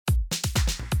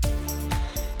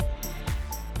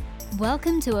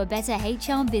Welcome to A Better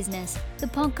HR Business, the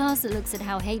podcast that looks at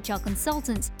how HR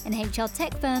consultants and HR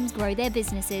tech firms grow their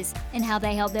businesses and how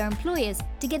they help their employers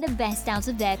to get the best out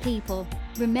of their people.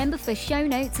 Remember, for show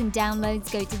notes and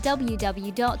downloads, go to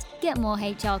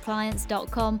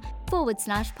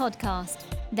www.getmorehrclients.com/podcast.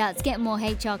 That's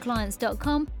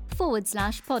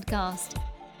getmorehrclients.com/podcast.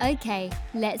 Okay,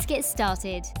 let's get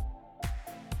started.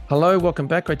 Hello, welcome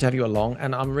back. Great to have you along.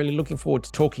 And I'm really looking forward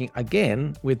to talking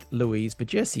again with Louise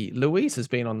Bijesse. Louise has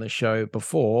been on the show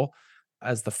before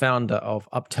as the founder of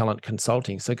UpTalent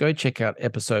Consulting. So go check out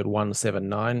episode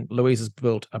 179. Louise has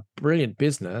built a brilliant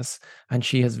business and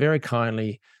she has very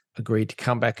kindly agreed to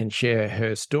come back and share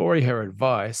her story, her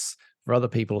advice for other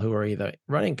people who are either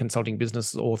running consulting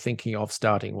businesses or thinking of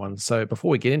starting one. So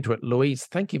before we get into it, Louise,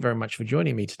 thank you very much for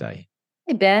joining me today.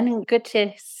 Hey, Ben, good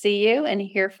to see you and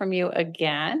hear from you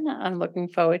again. I'm looking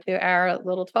forward to our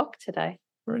little talk today.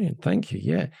 Brilliant. Thank you.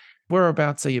 Yeah.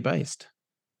 Whereabouts are you based?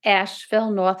 Asheville,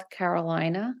 North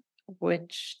Carolina,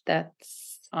 which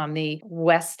that's on the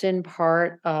western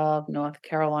part of North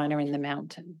Carolina in the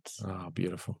mountains. Oh,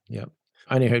 beautiful. Yep.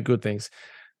 I only heard good things.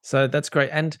 So that's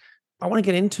great. And I want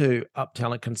to get into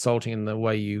UpTalent Consulting and the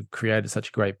way you created such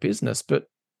a great business. But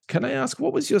can I ask,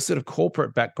 what was your sort of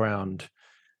corporate background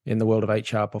in the world of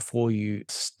HR before you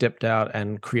stepped out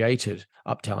and created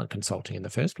UpTalent Consulting in the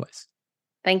first place?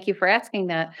 Thank you for asking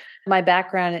that. My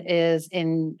background is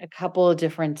in a couple of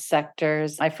different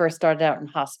sectors. I first started out in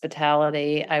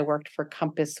hospitality. I worked for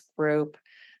Compass Group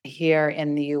here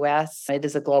in the US. It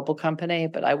is a global company,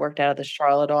 but I worked out of the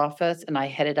Charlotte office and I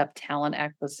headed up talent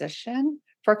acquisition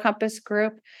for Compass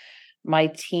Group. My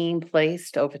team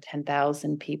placed over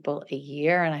 10,000 people a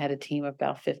year, and I had a team of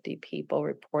about 50 people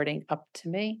reporting up to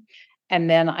me. And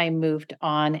then I moved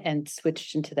on and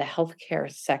switched into the healthcare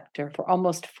sector for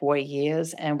almost 4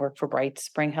 years and worked for Bright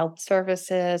Spring Health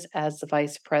Services as the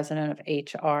vice president of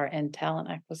HR and talent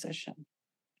acquisition.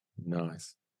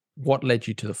 Nice. What led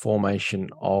you to the formation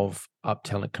of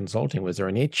UpTalent Consulting? Was there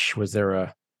an itch? Was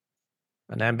there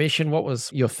an ambition? What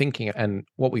was your thinking and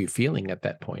what were you feeling at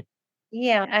that point?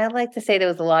 Yeah, I like to say there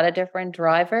was a lot of different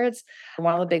drivers.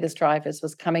 One of the biggest drivers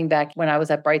was coming back when I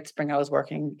was at Bright Spring. I was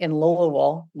working in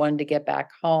Louisville, wanted to get back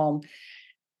home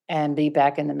and be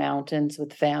back in the mountains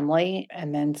with family.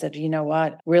 And then said, you know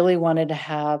what, really wanted to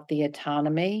have the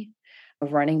autonomy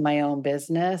of running my own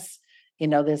business. You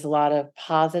know, there's a lot of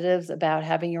positives about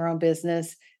having your own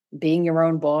business, being your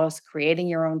own boss, creating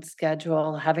your own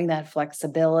schedule, having that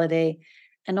flexibility.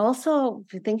 And also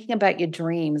thinking about your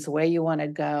dreams, where you want to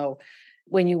go.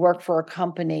 When you work for a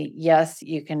company, yes,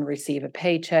 you can receive a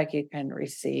paycheck, you can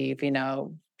receive,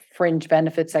 fringe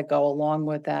benefits that go along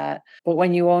with that. But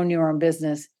when you own your own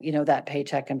business, that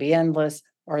paycheck can be endless,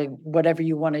 or whatever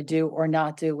you want to do or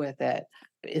not do with it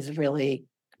is really,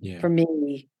 for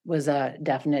me, was a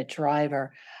definite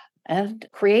driver. And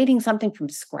creating something from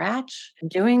scratch,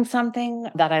 doing something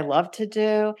that I love to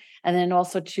do, and then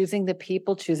also choosing the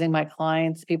people, choosing my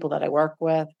clients, people that I work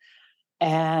with,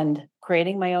 and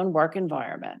creating my own work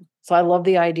environment. So I love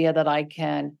the idea that I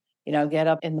can, get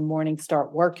up in the morning,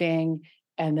 start working,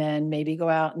 and then maybe go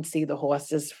out and see the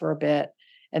horses for a bit,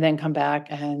 and then come back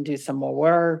and do some more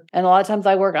work. And a lot of times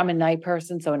I'm a night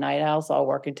person, so a night owl, so I'll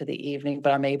work into the evening,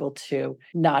 but I'm able to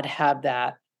not have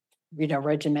that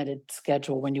regimented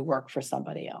schedule when you work for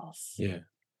somebody else. Yeah,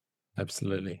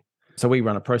 absolutely. So we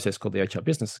run a process called the HR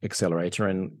Business Accelerator.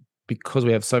 And because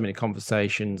we have so many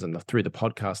conversations and through the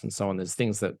podcast and so on, there's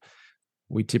things that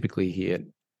we typically hear,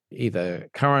 either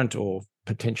current or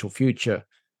potential future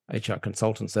HR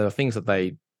consultants. There are things that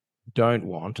they don't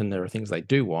want and there are things they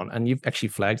do want. And you've actually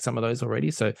flagged some of those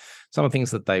already. So some of the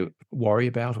things that they worry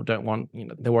about or don't want,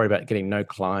 they worry about getting no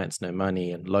clients, no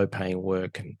money, and low paying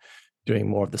work, and doing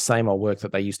more of the same old work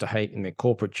that they used to hate in their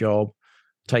corporate job,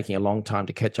 taking a long time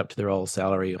to catch up to their old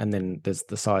salary. And then there's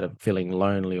the side of feeling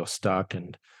lonely or stuck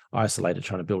and isolated,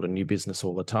 trying to build a new business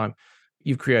all the time.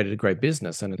 You've created a great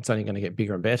business and it's only going to get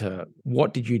bigger and better.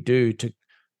 What did you do to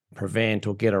prevent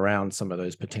or get around some of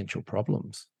those potential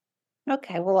problems?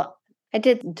 Okay, well, I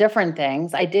did different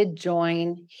things. I did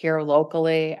join here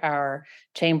locally our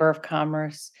Chamber of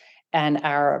Commerce and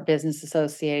our business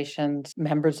associations,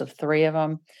 members of 3 of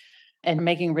them, and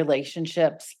making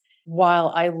relationships.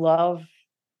 While I'm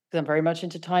very much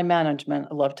into time management,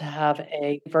 I love to have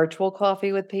a virtual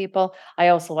coffee with people. I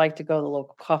also like to go to the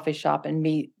local coffee shop and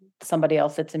meet somebody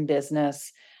else that's in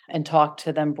business and talk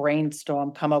to them,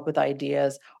 brainstorm, come up with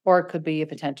ideas, or it could be a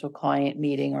potential client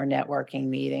meeting or networking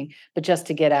meeting, but just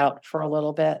to get out for a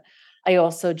little bit. I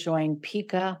also joined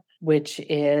PICA, which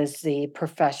is the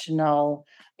Professional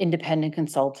Independent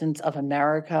Consultants of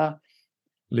America.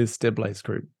 Liz Steblay's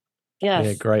group. Yeah,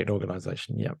 Yes. great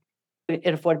organization. Yeah.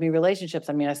 It afforded me relationships.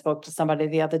 I mean, I spoke to somebody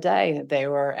the other day. They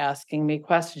were asking me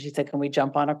questions. She said, "Can we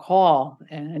jump on a call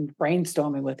and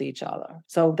brainstorming with each other?"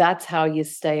 So that's how you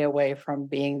stay away from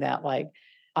being that like,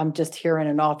 I'm just here in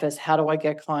an office. How do I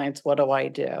get clients? What do I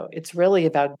do? It's really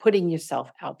about putting yourself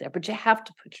out there, but you have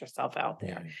to put yourself out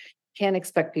there. Yeah. Can't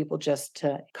expect people just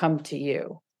to come to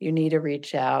you. You need to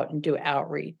reach out and do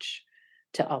outreach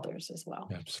to others as well.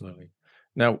 Absolutely.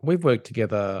 Now, we've worked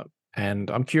together, and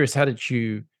I'm curious, how did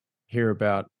you hear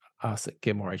about us at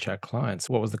Get More HR Clients?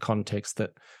 What was the context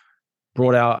that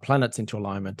brought our planets into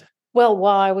alignment? Well,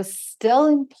 while I was still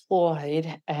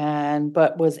employed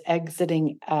but was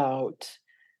exiting out,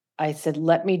 I said,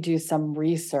 let me do some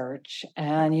research.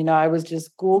 And, I was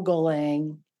just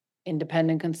Googling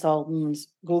independent consultants,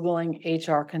 Googling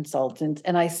HR consultants,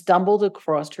 and I stumbled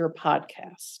across your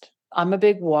podcast. I'm a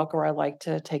big walker. I like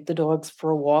to take the dogs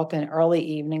for a walk, and early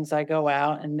evenings I go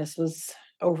out. And this was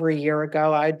over a year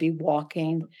ago. I'd be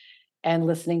walking and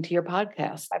listening to your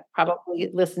podcast. I probably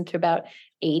listened to about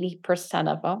 80%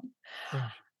 of them.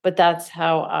 Gosh. But that's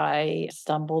how I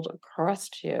stumbled across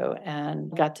you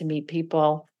and got to meet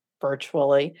people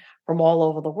virtually from all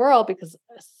over the world, because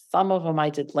some of them I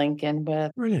did link in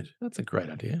with. Brilliant. That's a great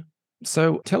idea.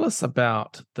 So tell us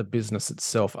about the business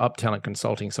itself, UpTalent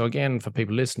Consulting. So again, for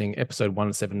people listening, episode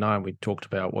 179, we talked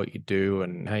about what you do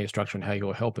and how you structure and how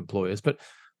you'll help employers. But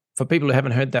for people who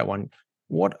haven't heard that one,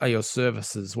 what are your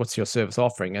services? What's your service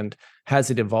offering? And has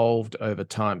it evolved over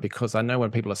time? Because I know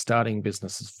when people are starting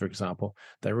businesses, for example,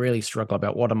 they really struggle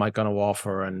about what am I going to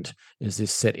offer? And is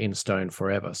this set in stone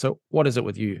forever? So what is it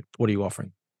with you? What are you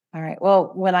offering? All right.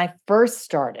 Well, when I first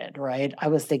started, right, I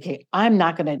was thinking, I'm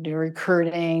not going to do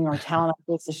recruiting or talent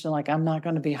acquisition. Like, I'm not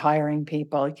going to be hiring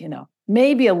people,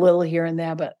 maybe a little here and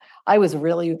there, but I was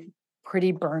really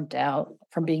pretty burnt out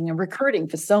from being in recruiting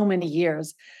for so many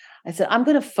years. I said, I'm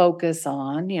going to focus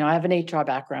on, I have an HR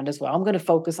background as well. I'm going to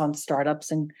focus on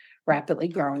startups and rapidly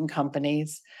growing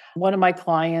companies. One of my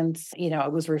clients,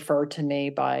 it was referred to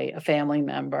me by a family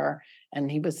member,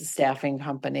 and he was a staffing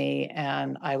company,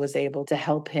 and I was able to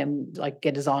help him like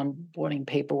get his onboarding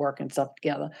paperwork and stuff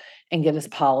together and get his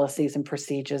policies and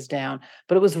procedures down.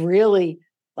 But it was really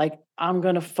like, I'm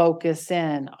going to focus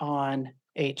in on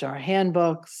HR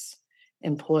handbooks,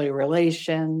 employee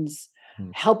relations,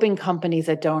 Hmm. helping companies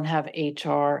that don't have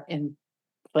HR in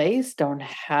place, don't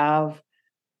have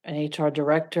an HR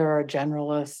director or a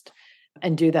generalist,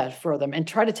 and do that for them and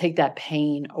try to take that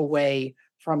pain away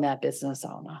from that business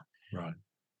owner. Right.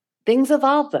 Things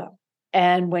evolve though.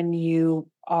 And when you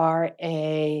are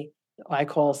I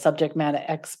call a subject matter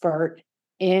expert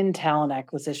in talent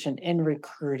acquisition, in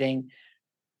recruiting,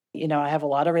 I have a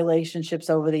lot of relationships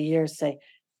over the years say,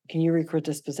 can you recruit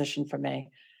this position for me?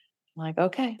 I'm like,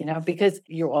 okay, because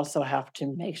you also have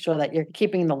to make sure that you're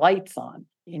keeping the lights on.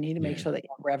 You need to make Yeah. sure that you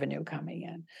have revenue coming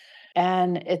in.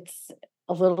 And it's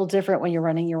a little different when you're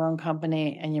running your own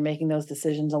company and you're making those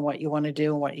decisions on what you want to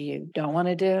do and what you don't want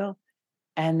to do.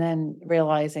 And then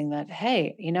realizing that,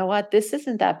 hey, you know what? This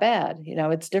isn't that bad.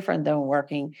 It's different than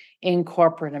working in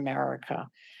corporate America.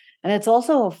 And it's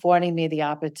also affording me the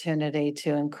opportunity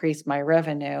to increase my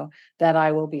revenue, that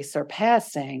I will be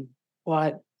surpassing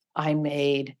what I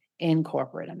made in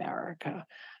corporate America.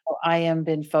 So I am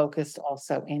been focused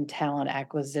also in talent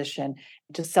acquisition.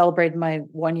 To celebrate my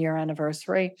 1 year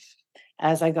anniversary,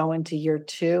 as I go into year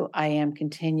 2, I am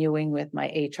continuing with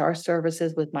my HR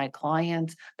services with my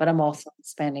clients, but I'm also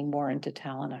expanding more into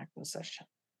talent acquisition.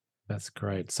 That's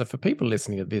great. So for people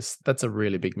listening to this, that's a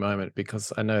really big moment,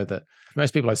 because I know that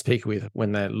most people I speak with,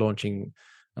 when they're launching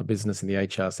a business in the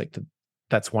HR sector,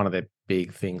 that's one of their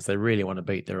big things. They really want to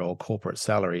beat their old corporate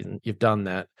salaries. And you've done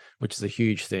that, which is a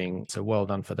huge thing. So well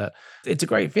done for that. It's a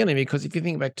great feeling, because if you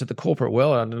think back to the corporate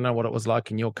world, I don't know what it was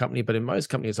like in your company, but in most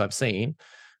companies I've seen,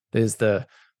 there's the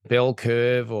bell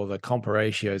curve or the comp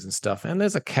ratios and stuff. And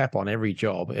there's a cap on every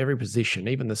job, every position,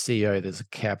 even the CEO, there's a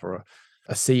cap or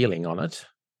a ceiling on it.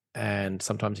 And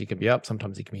sometimes you can be up,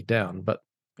 sometimes you can be down, but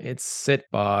it's set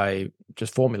by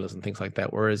just formulas and things like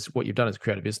that. Whereas what you've done is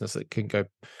create a business that can go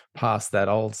past that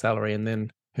old salary, and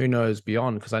then who knows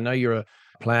beyond. Because I know you're a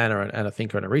planner and a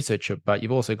thinker and a researcher, but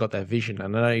you've also got that vision.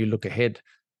 And I know you look ahead,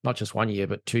 not just 1 year,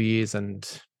 but 2 years. And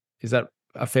is that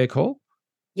a fair call?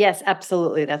 Yes,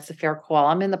 absolutely. That's a fair call.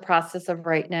 I'm in the process of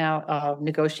right now of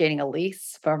negotiating a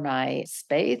lease for my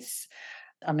space.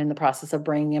 I'm in the process of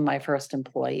bringing in my first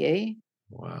employee.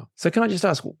 Wow. So can I just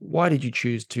ask, why did you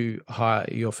choose to hire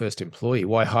your first employee?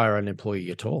 Why hire an employee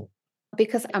at all?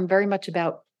 Because I'm very much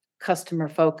about customer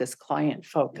focus, client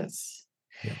focus.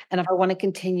 Yeah. And if I want to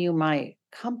continue my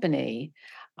company,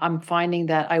 I'm finding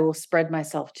that I will spread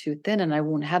myself too thin and I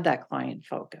won't have that client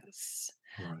focus.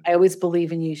 Right. I always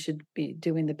believe in you should be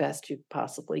doing the best you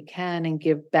possibly can and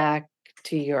give back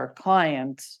to your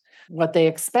clients what they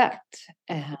expect.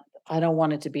 And I don't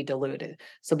want it to be diluted.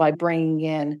 So by bringing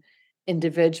in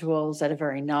individuals that are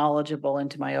very knowledgeable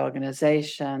into my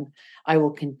organization, I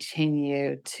will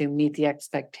continue to meet the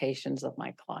expectations of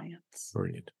my clients.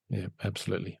 Brilliant. Yeah,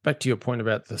 absolutely. Back to your point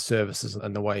about the services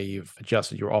and the way you've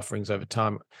adjusted your offerings over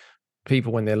time.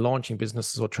 People, when they're launching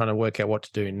businesses or trying to work out what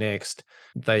to do next,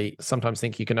 they sometimes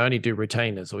think you can only do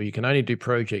retainers or you can only do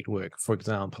project work, for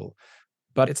example.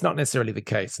 But it's not necessarily the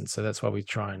case. And so that's why we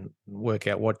try and work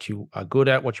out what you are good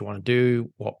at, what you want to do,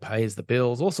 what pays the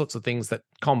bills, all sorts of things that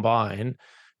combine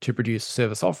to produce a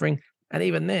service offering. And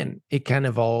even then, it can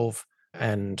evolve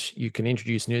and you can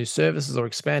introduce new services or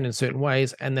expand in certain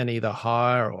ways and then either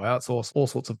hire or outsource all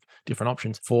sorts of different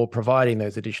options for providing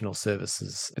those additional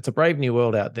services. It's a brave new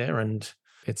world out there, and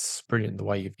it's brilliant the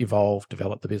way you've evolved,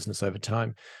 developed the business over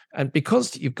time. And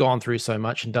because you've gone through so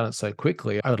much and done it so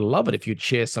quickly, I would love it if you'd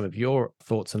share some of your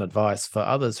thoughts and advice for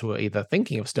others who are either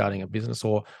thinking of starting a business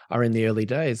or are in the early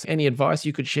days. Any advice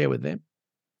you could share with them?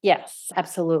 Yes,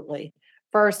 absolutely.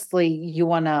 Firstly, you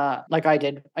want to, like I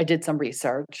did some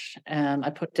research and I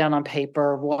put down on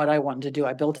paper what I wanted to do.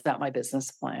 I built out my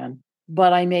business plan,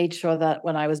 but I made sure that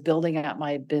when I was building out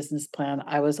my business plan,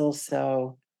 I was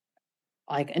also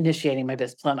like initiating my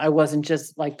business plan. I wasn't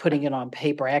just like putting it on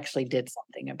paper. I actually did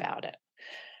something about it.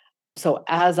 So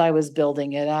as I was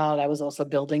building it out, I was also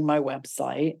building my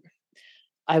website.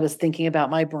 I was thinking about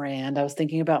my brand. I was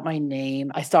thinking about my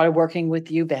name. I started working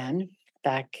with you, Ben,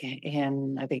 back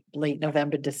in, I think, late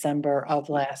November, December of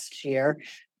last year,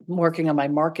 working on my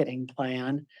marketing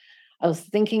plan. I was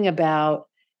thinking about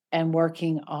and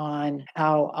working on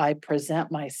how I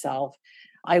present myself.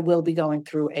 I will be going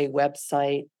through a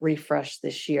website refresh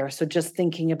this year. So just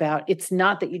thinking about, it's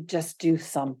not that you just do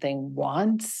something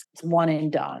once, it's one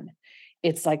and done.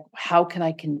 It's like, how can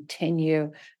I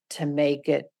continue to make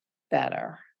it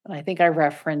better? And I think I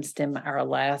referenced in our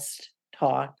last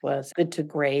talk was good to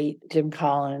great, Jim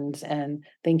Collins, and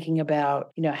thinking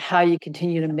about, how you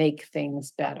continue to make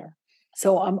things better.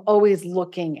 So I'm always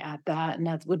looking at that. And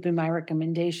that would be my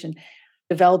recommendation.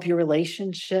 Develop your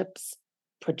relationships,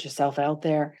 put yourself out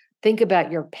there, think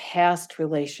about your past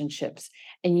relationships.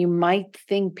 And you might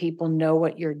think people know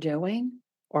what you're doing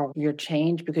or your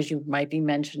change because you might be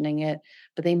mentioning it,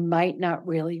 but they might not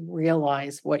really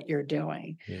realize what you're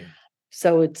doing. Yeah.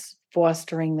 So it's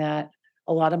fostering that.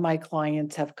 A lot of my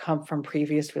clients have come from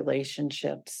previous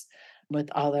relationships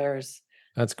with others.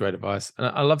 That's great advice. And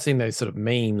I love seeing those sort of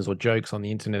memes or jokes on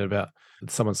the internet about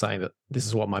someone saying that this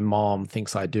is what my mom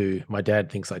thinks I do. My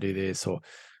dad thinks I do this, or,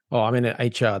 oh, I'm in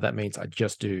HR. That means I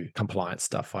just do compliance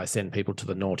stuff. I send people to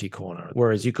the naughty corner.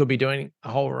 Whereas you could be doing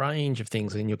a whole range of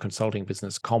things in your consulting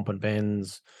business, comp and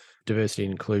bends, diversity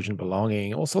and inclusion,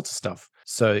 belonging, all sorts of stuff.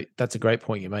 So that's a great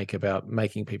point you make about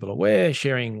making people aware,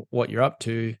 sharing what you're up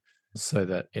to so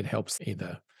that it helps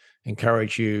either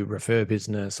encourage you, refer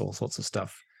business, all sorts of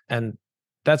stuff. And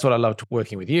that's what I loved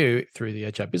working with you through the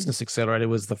HR Business Accelerator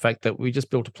was the fact that we just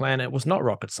built a plan. It was not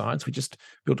rocket science. We just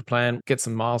built a plan, get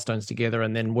some milestones together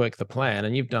and then work the plan.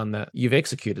 And you've done that. You've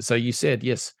executed. So you said,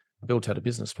 yes, built out a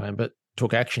business plan, but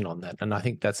took action on that. And I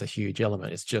think that's a huge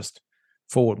element. It's just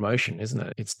forward motion, isn't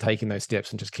it? It's taking those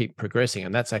steps and just keep progressing.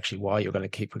 And that's actually why you're going to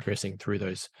keep progressing through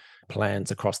those plans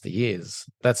across the years.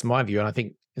 That's my view. And I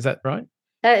think, is that right?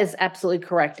 That is absolutely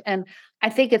correct. And I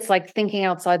think it's like thinking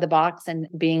outside the box and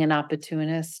being an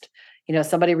opportunist.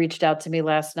 Somebody reached out to me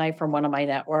last night from one of my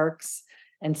networks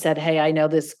and said, hey, I know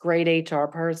this great HR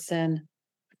person.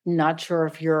 Not sure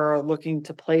if you're looking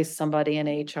to place somebody in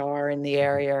HR in the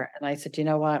area. And I said, you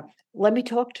know what? Let me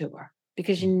talk to her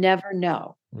because you never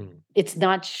know. It's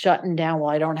not shutting down.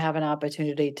 Well, I don't have an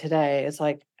opportunity today. It's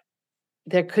like,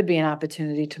 there could be an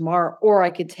opportunity tomorrow, or I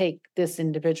could take this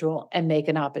individual and make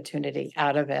an opportunity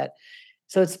out of it.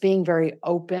 So it's being very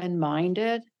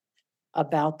open-minded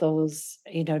about those,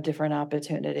 different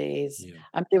opportunities. Yeah.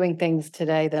 I'm doing things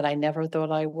today that I never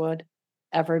thought I would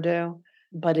ever do,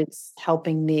 but it's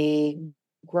helping me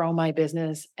grow my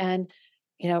business and,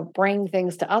 bring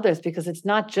things to others because it's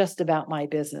not just about my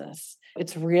business.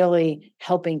 It's really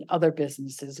helping other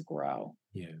businesses grow.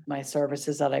 Yeah. My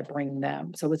services that I bring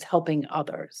them. So it's helping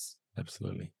others.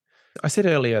 Absolutely. I said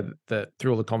earlier that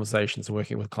through all the conversations and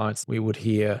working with clients, we would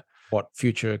hear what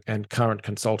future and current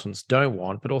consultants don't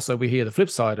want, but also we hear the flip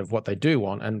side of what they do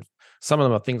want. And some of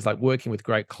them are things like working with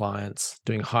great clients,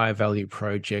 doing high value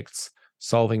projects,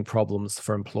 solving problems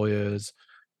for employers,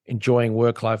 enjoying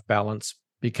work-life balance,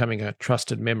 becoming a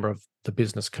trusted member of the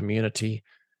business community,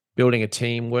 building a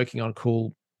team, working on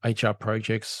cool HR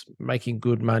projects, making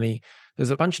good money.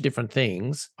 There's a bunch of different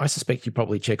things. I suspect you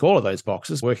probably check all of those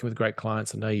boxes, working with great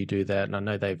clients. I know you do that, and I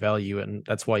know they value it, and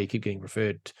that's why you keep getting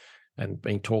referred and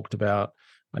being talked about.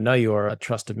 I know you're a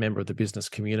trusted member of the business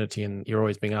community, and you're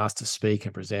always being asked to speak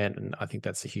and present, and I think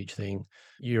that's a huge thing.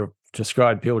 You've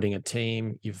described building a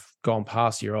team. You've gone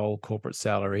past your old corporate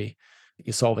salary.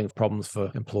 You're solving problems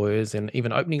for employers and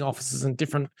even opening offices in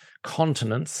different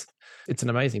continents. It's an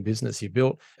amazing business you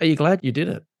built. Are you glad you did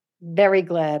it? Very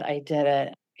glad I did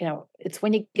it. It's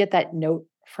when you get that note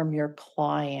from your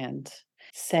client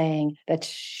saying that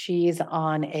she's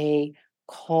on a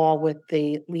call with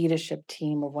the leadership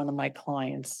team of one of my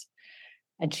clients,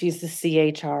 and she's the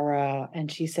CHRO,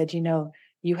 and she said,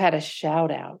 you had a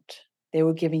shout out. They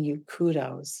were giving you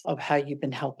kudos of how you've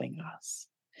been helping us.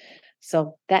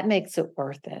 So that makes it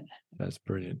worth it. That's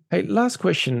brilliant. Hey, last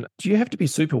question. Do you have to be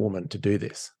Superwoman to do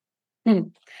this?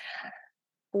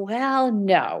 Well,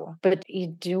 no, but you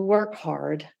do work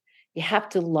hard. You have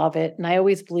to love it. And I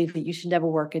always believe that you should never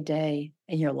work a day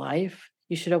in your life.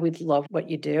 You should always love what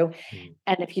you do.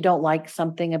 And if you don't like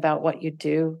something about what you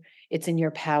do, it's in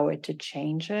your power to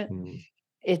change it.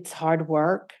 It's hard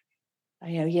work.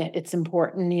 It's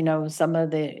important. Some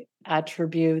of the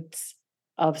attributes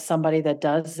of somebody that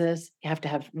does this, you have to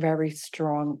have very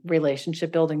strong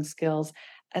relationship building skills,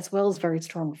 as well as very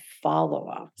strong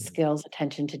follow-up skills,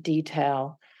 attention to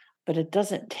detail. But it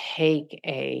doesn't take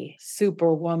a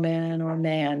superwoman or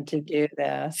man to do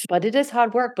this. But it is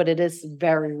hard work, but it is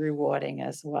very rewarding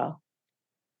as well.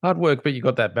 Hard work, but you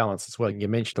got that balance as well. You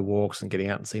mentioned the walks and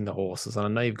getting out and seeing the horses. And I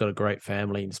know you've got a great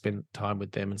family and spend time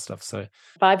with them and stuff. So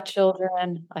 5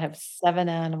 children. I have 7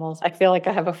 animals. I feel like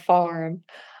I have a farm.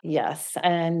 Yes.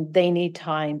 And they need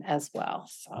time as well.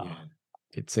 So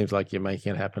it seems like you're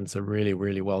making it happen. So really,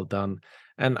 really well done.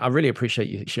 And I really appreciate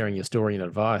you sharing your story and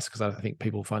advice, because I think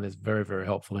people find this very, very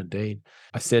helpful indeed.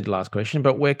 I said last question,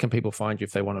 but where can people find you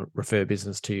if they want to refer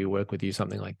business to you, work with you,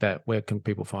 something like that? Where can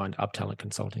people find UpTalent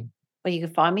Consulting? Well, you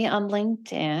can find me on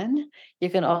LinkedIn. You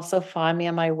can also find me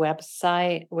on my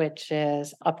website, which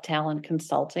is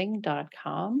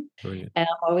uptalentconsulting.com. Brilliant. And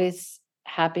I'm always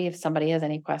happy if somebody has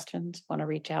any questions, want to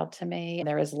reach out to me.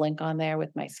 There is a link on there with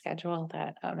my schedule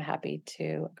that I'm happy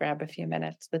to grab a few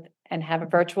minutes with and have a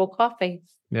virtual coffee.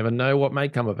 Never know what may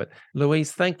come of it.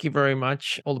 Louise, thank you very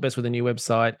much. All the best with the new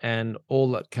website and all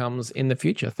that comes in the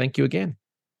future. Thank you again.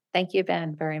 Thank you,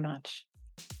 Ben, very much.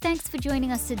 Thanks for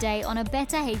joining us today on A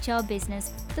Better HR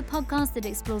Business, the podcast that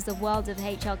explores the world of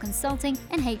HR consulting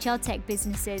and HR tech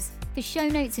businesses. For show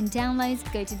notes and downloads,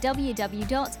 go to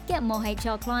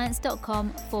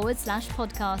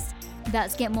www.getmorehrclients.com/podcast.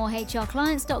 That's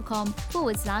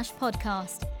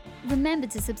getmorehrclients.com/podcast. Remember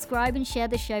to subscribe and share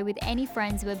the show with any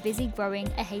friends who are busy growing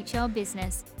a HR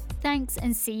business. Thanks,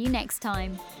 and see you next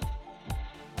time.